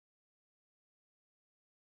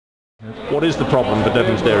What is the problem for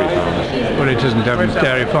Devon's dairy farmers? Well, it isn't Devon's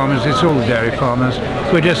dairy farmers, it's all the dairy farmers.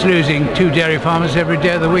 We're just losing 2 dairy farmers every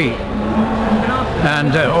day of the week.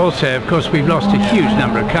 And also, of course, we've lost a huge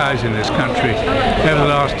number of cows in this country over the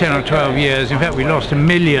last 10 or 12 years. In fact, we lost 1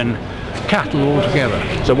 million cattle altogether.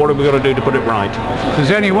 So what have we got to do to put it right?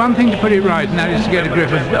 There's only one thing to put it right, and that is to get a grip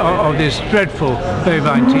of this dreadful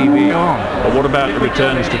bovine TB on. But what about the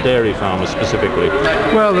returns to dairy farmers specifically?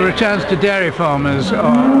 Well, the returns to dairy farmers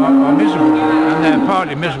are miserable, and they're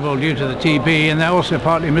partly miserable due to the TB, and they're also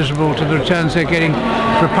partly miserable to the returns they're getting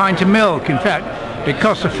for a pint of milk. In fact, it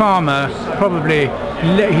costs a farmer probably,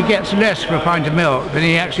 he gets less for a pint of milk than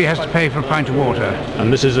he actually has to pay for a pint of water.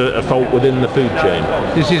 And this is a fault within the food chain?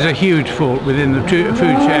 This is a huge fault within the food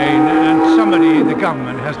chain, and somebody, the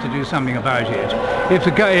government, has to do something about it. If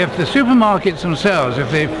the supermarkets themselves,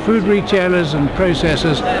 if the food retailers and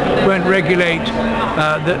processors won't regulate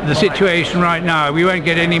the situation right now, we won't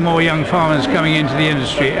get any more young farmers coming into the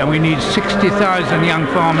industry, and we need 60,000 young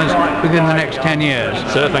farmers within the next 10 years.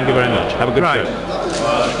 Sir, thank you very much. Have a good show.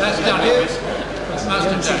 That's done it.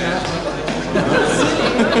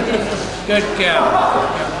 Good girl.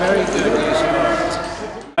 Very good.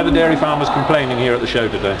 Are the dairy farmers complaining here at the show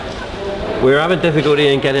today? We're having difficulty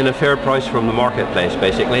in getting a fair price from the marketplace,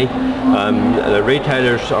 basically. The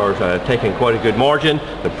retailers are taking quite a good margin,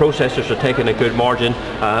 the processors are taking a good margin,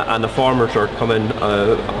 and the farmers are coming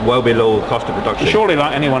well below cost of production. Surely,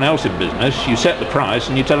 like anyone else in business, you set the price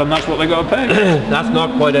and you tell them that's what they've got to pay. That's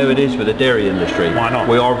not quite how it is with the dairy industry. Why not?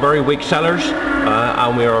 We are very weak sellers,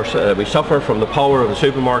 and we suffer from the power of the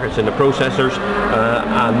supermarkets and the processors,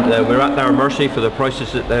 and we're at their mercy for the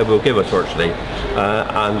prices that they will give us virtually.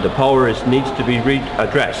 And the power needs to be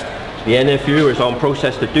addressed. The NFU is on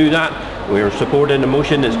process to do that. We are supporting the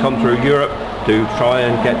motion that's come through Europe to try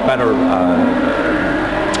and get better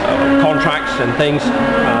contracts and things,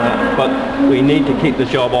 but we need to keep the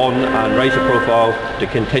job on and raise the profile to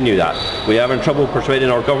continue that. We're having trouble persuading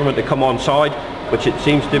our government to come on side, which it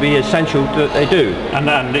seems to be essential that they do.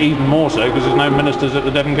 And even more so because there's no ministers at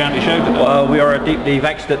the Devon County Show today. Well, we are deeply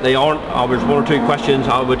vexed that they aren't. There's 1 or 2 questions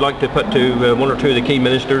I would like to put to 1 or 2 of the key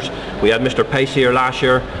ministers. We had Mr. Pace here last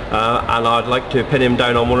year, and I'd like to pin him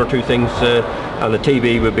down on 1 or 2 things, and the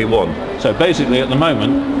TB would be one. So basically at the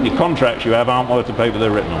moment, your contracts you have aren't worth the paper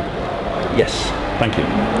they're written on? Yes. Thank you.